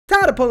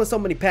pulling so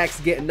many packs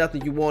to getting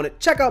nothing you wanted.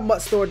 Check out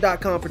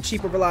muttstore.com for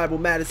cheap and reliable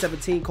Madden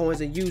 17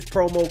 coins and use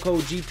promo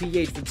code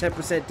GPH for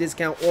 10%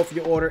 discount off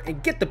your order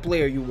and get the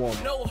player you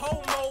want. No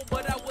homo,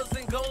 but I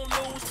wasn't gonna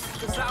lose,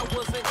 cause I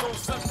wasn't gonna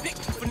suck dick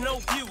for no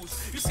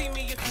views. You see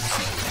me if you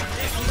see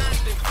me, if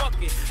not then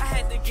fuck it. I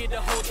had to get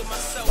a hold of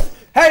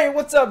myself. Hey,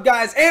 what's up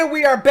guys? And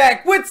we are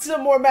back with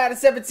some more Madden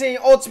 17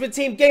 Ultimate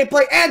Team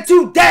gameplay, and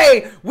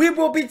today we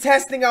will be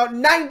testing out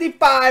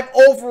 95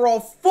 overall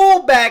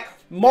fullback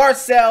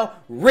Marcel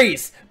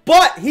Reece,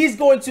 but he's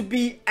going to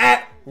be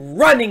at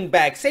running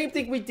back. Same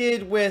thing we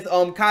did with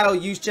Kyle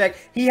Juszczyk.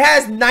 He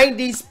has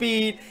 90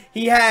 speed,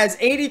 he has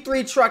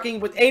 83 trucking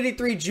with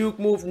 83 juke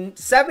move,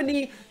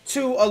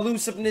 72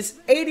 elusiveness,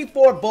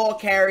 84 ball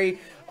carry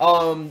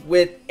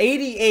with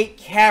 88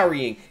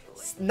 carrying,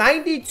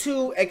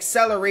 92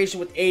 acceleration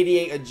with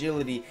 88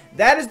 agility.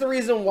 That is the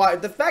reason why,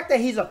 the fact that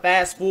he's a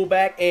fast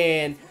fullback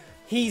and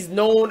he's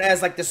known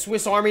as like the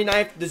Swiss Army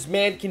knife. This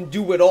man can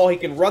do it all. He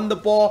can run the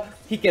ball,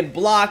 he can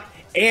block,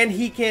 and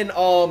he can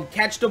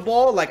catch the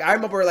ball. Like I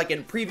remember like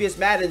in previous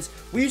Maddens,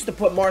 we used to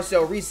put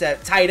Marcel Reece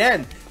at tight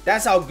end.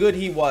 That's how good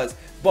he was.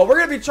 But we're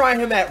gonna be trying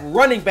him at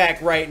running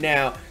back right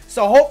now.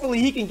 So hopefully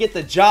he can get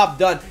the job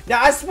done.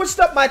 Now I switched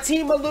up my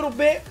team a little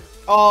bit.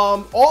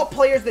 All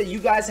players that you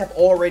guys have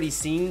already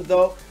seen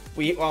though.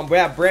 We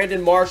have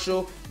Brandon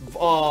Marshall,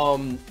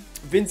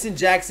 Vincent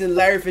Jackson,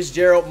 Larry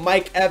Fitzgerald,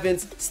 Mike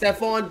Evans,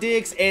 Stephon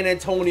Diggs, and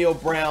Antonio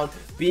Brown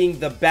being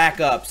the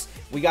backups.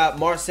 We got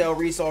Marcel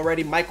Reece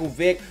already, Michael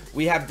Vick.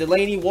 We have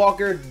Delaney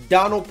Walker,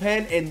 Donald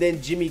Penn, and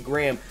then Jimmy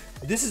Graham.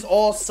 This is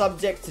all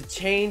subject to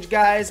change,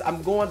 guys.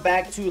 I'm going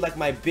back to like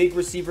my big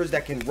receivers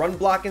that can run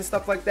block and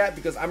stuff like that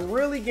because I'm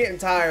really getting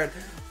tired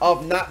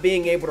of not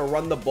being able to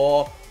run the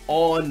ball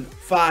on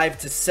 5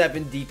 to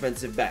 7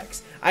 defensive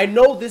backs. I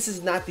know this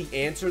is not the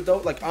answer though.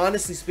 Like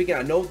honestly speaking,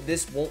 I know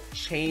this won't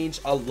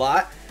change a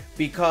lot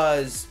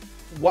because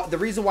the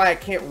reason why I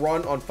can't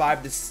run on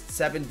 5 to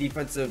 7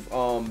 defensive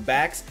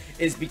backs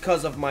is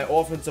because of my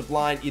offensive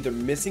line either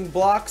missing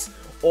blocks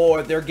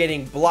or they're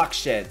getting block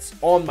sheds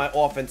on my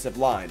offensive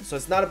line. So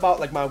it's not about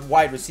like my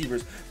wide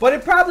receivers, but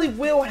it probably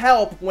will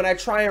help when I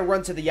try and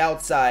run to the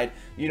outside,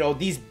 you know,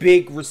 these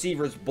big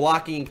receivers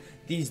blocking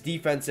these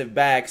defensive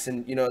backs,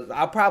 and you know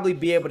I'll probably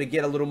be able to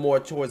get a little more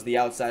towards the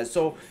outside.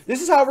 So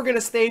this is how we're gonna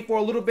stay for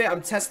a little bit.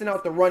 I'm testing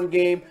out the run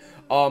game.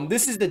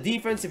 This is the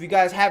defense if you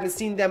guys haven't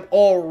seen them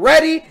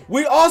already.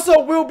 We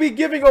also will be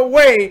giving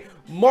away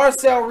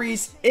Marcel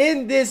Reece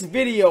in this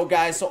video,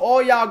 guys. So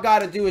all y'all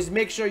gotta do is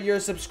make sure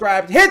you're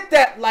subscribed, hit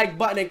that like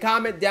button, and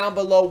comment down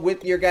below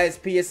with your guys'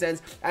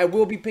 PSNs. I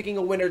will be picking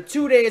a winner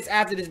 2 days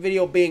after this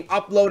video being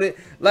uploaded.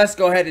 Let's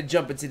go ahead and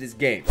jump into this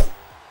game.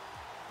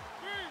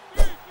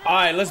 All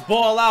right, let's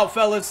ball out,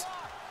 fellas.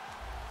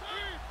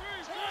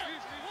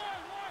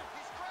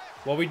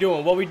 What we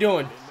doing? What we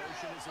doing?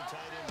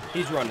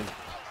 He's running.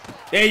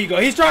 There you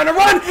go. He's trying to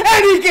run,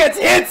 and he gets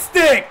hit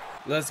stick.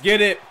 Let's get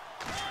it.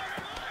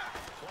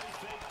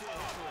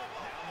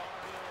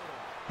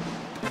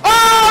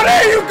 Oh,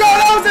 there you go.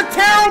 That was a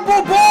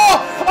terrible ball.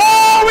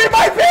 Oh, we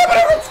might be able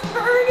to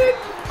return it.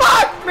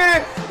 Fuck,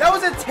 man. That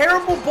was a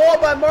terrible ball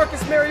by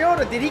Marcus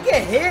Mariota. Did he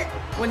get hit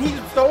when he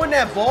was throwing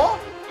that ball?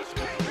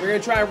 We're going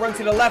to try and run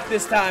to the left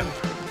this time.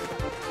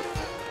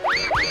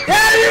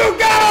 There you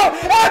go!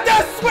 And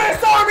the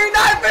Swiss Army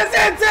knife is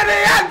into the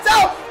end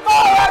zone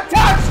for a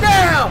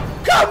touchdown!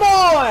 Come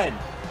on!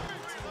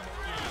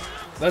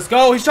 Let's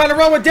go. He's trying to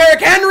run with Derrick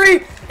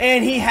Henry,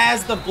 and he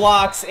has the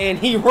blocks, and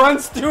he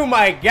runs through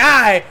my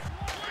guy.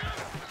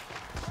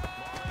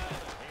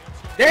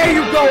 There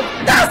you go.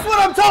 That's what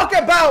I'm talking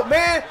about,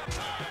 man.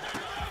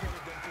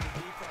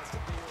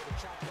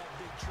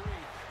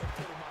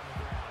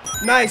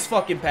 Nice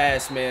fucking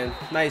pass, man.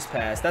 Nice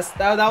pass.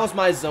 That was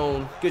my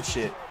zone. Good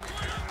shit.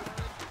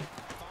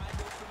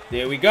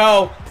 There we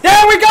go.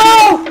 There we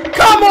go!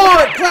 Come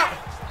on!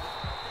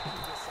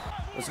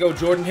 Let's go,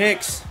 Jordan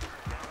Hicks.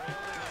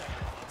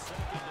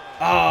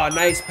 Ah, oh,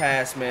 nice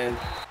pass, man.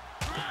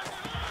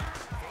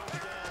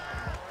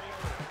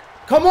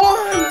 Come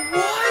on!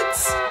 What?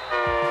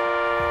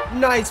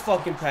 Nice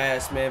fucking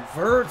pass, man.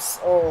 Verts.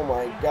 Oh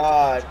my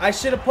god. I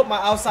should have put my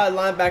outside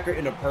linebacker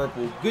in a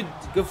purple.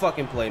 Good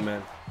fucking play,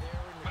 man.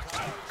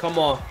 Come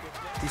on.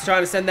 He's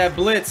trying to send that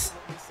blitz.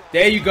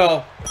 There you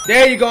go.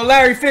 There you go,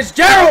 Larry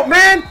Fitzgerald,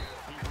 man.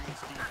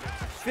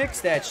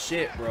 Fix that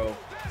shit, bro.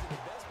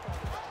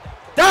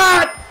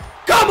 Dot!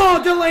 Come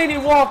on, Delaney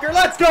Walker.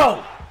 Let's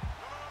go.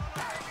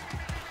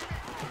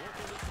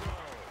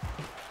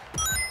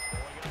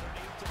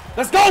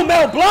 Let's go,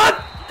 Mel Blount.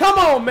 Come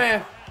on,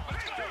 man.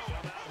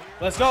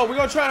 Let's go. We're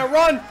going to try to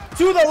run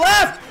to the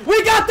left.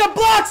 We got the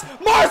blocks.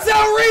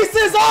 Marcel Reece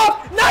is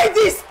off.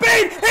 90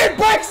 speed. He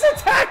breaks the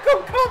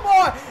tackle. Come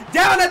on.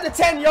 Down at the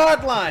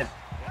 10-yard line.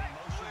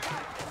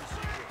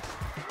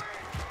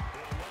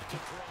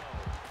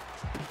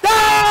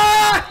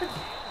 Ah!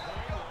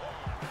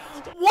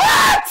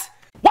 What?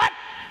 What?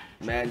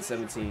 Madden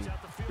 17.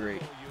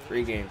 Great.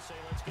 Great game.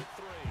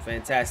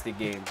 Fantastic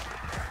game.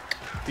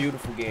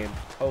 Beautiful game.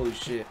 Holy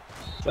shit.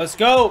 Let's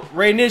go.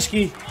 Ray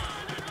Nitschke.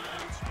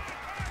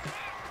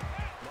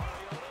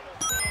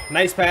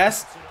 Nice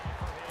pass.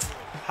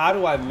 How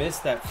do I miss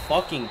that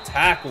fucking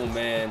tackle,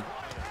 man?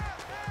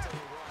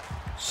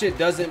 Shit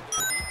doesn't...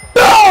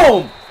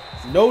 Boom!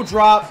 No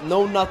drop,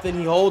 no nothing.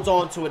 He holds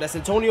on to it. That's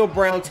Antonio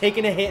Brown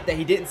taking a hit that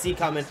he didn't see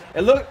coming.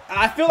 And look,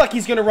 I feel like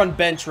he's gonna run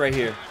bench right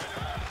here.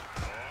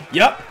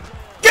 Yep.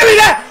 Give me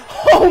that!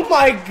 Oh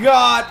my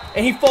god!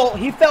 And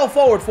he fell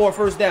forward for a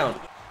first down.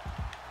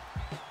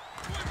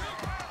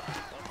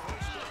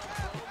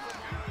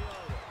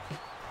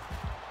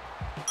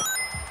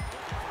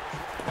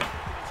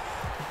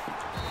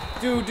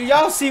 Dude, do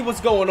y'all see what's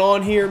going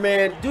on here,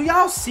 man? Do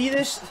y'all see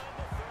this?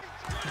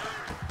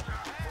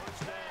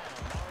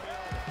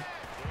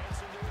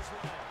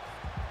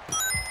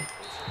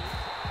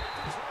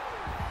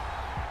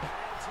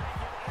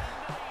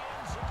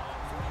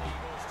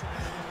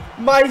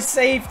 My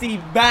safety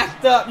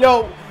backed up.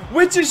 Yo,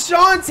 which is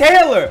Sean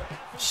Taylor.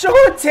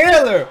 Sean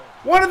Taylor,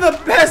 one of the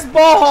best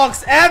ball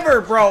hawks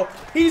ever, bro.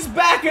 He's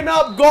backing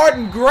up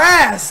guarding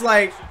grass.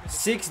 Like,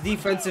 6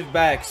 defensive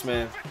backs,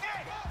 man.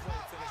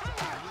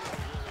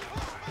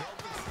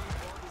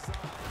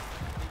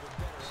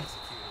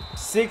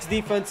 Six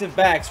defensive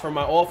backs for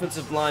my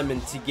offensive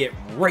linemen to get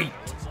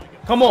raped.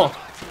 Come on.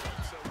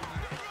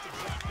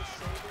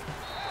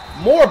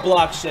 More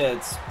block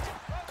sheds.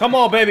 Come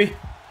on, baby.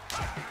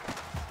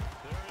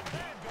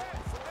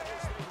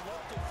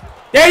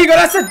 There you go.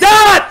 That's a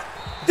dot.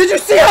 Did you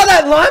see how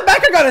that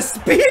linebacker got a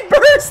speed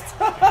burst?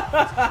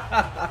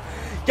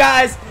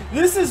 Guys,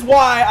 this is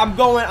why I'm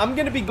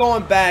going to be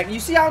going back. You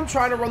see how I'm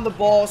trying to run the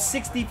ball?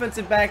 6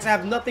 defensive backs. I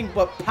have nothing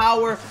but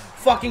power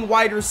fucking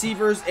wide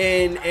receivers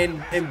and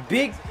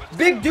big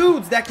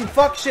dudes that can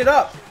fuck shit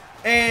up.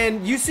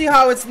 And you see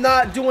how it's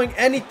not doing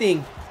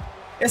anything.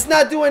 It's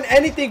not doing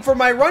anything for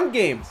my run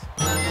game.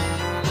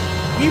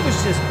 He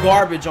was just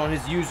garbage on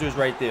his users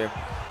right there.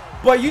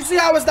 But you see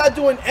how it's not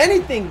doing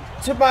anything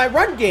to my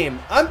run game.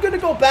 I'm gonna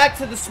go back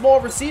to the small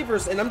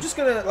receivers and I'm just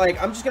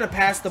gonna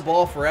pass the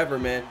ball forever,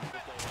 man.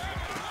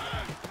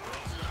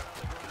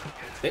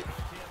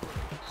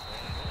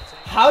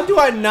 How do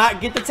I not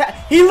get the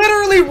tap? He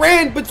literally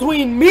ran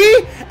between me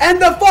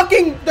and the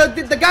fucking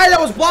the guy that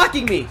was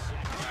blocking me.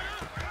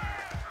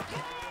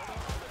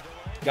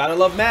 Gotta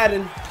love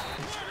Madden.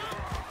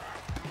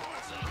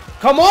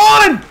 Come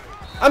on!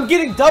 I'm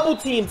getting double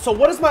teamed. So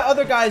what is my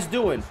other guys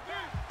doing?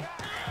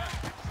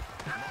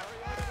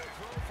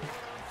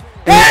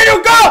 There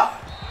you go!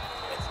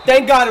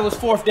 Thank God it was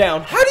 4th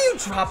down. How do you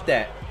drop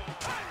that?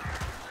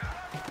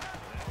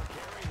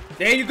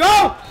 There you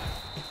go!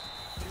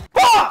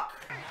 Fuck!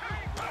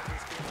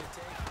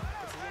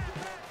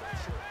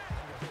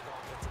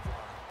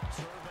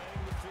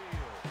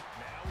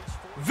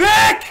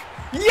 Vic!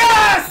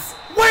 Yes!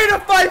 Way to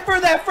fight for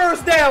that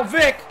first down,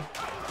 Vic!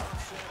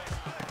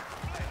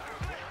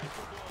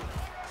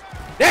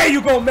 There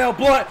you go, Mel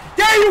Blount.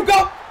 There you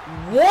go!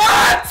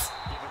 What?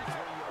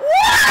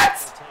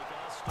 What?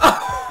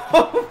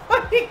 Oh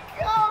my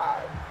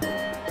god!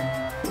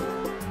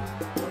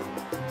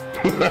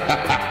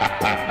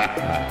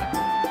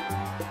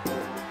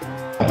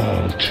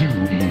 All too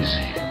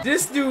easy.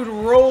 This dude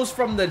rose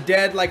from the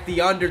dead like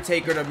the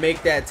Undertaker to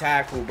make that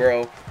tackle,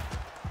 bro.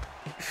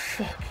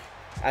 Fuck.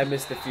 I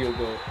missed the field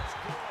goal.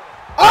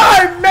 Oh,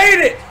 I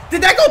made it!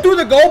 Did that go through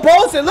the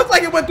goalpost? It looked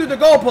like it went through the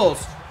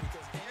goalpost.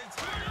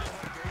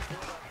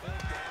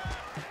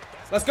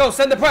 Let's go.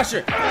 Send the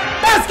pressure.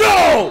 Let's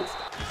go!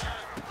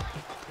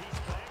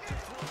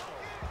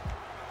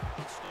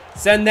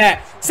 Send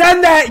that.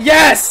 Send that.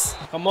 Yes!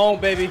 Come on,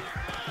 baby.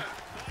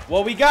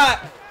 What we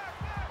got?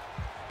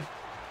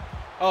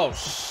 Oh,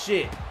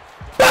 shit.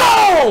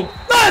 Boom!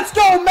 Let's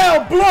go,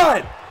 Mel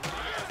Blount!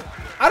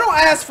 I don't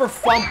ask for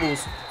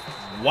fumbles.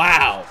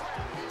 Wow.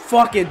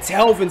 Fucking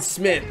Telvin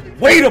Smith.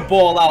 Way to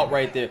ball out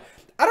right there.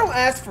 I don't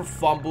ask for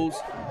fumbles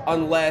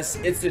unless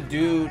it's a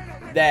dude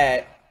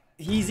that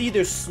he's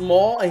either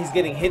small and he's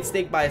getting hit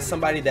stick by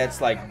somebody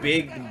that's like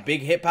big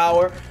hit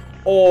power,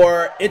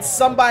 or it's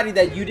somebody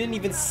that you didn't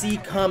even see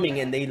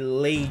coming and they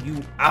lay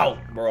you out,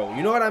 bro.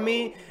 You know what I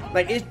mean?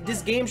 Like,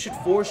 this game should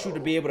force you to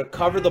be able to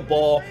cover the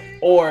ball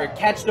or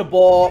catch the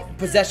ball,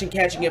 possession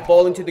catching it,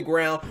 falling to the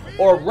ground,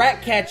 or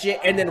rat catch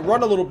it and then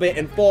run a little bit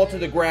and fall to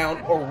the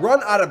ground, or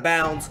run out of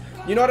bounds.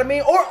 You know what I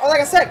mean? Or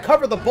like I said,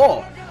 cover the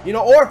ball. You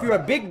know, or if you're a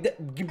big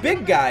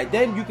guy,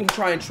 then you can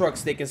try and truck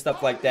stick and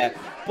stuff like that.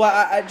 But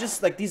I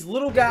just like these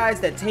little guys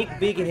that take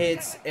big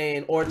hits,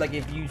 and or like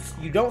if you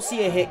don't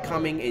see a hit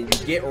coming and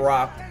you get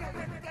rocked,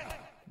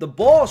 the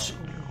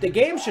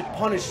game should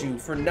punish you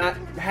for not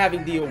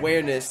having the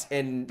awareness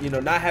and, you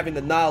know, not having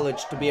the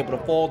knowledge to be able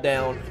to fall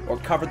down or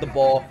cover the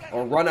ball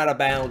or run out of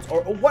bounds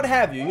or what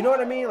have you. You know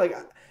what I mean? Like,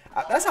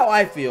 that's how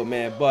I feel,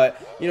 man.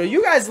 But, you know,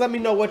 you guys let me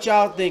know what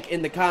y'all think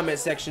in the comment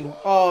section.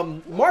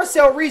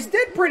 Marcel Reece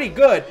did pretty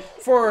good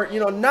for, you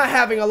know, not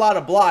having a lot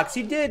of blocks.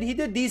 He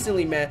did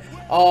decently, man.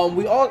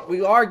 We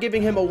are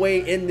giving him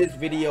away in this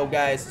video,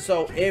 guys.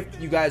 So if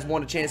you guys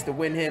want a chance to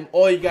win him,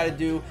 all you got to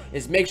do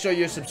is make sure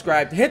you're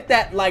subscribed. Hit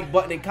that like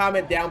button and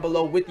comment down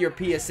below with your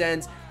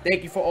PSNs.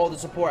 Thank you for all the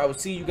support. I will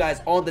see you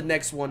guys on the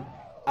next one.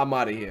 I'm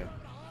out of here.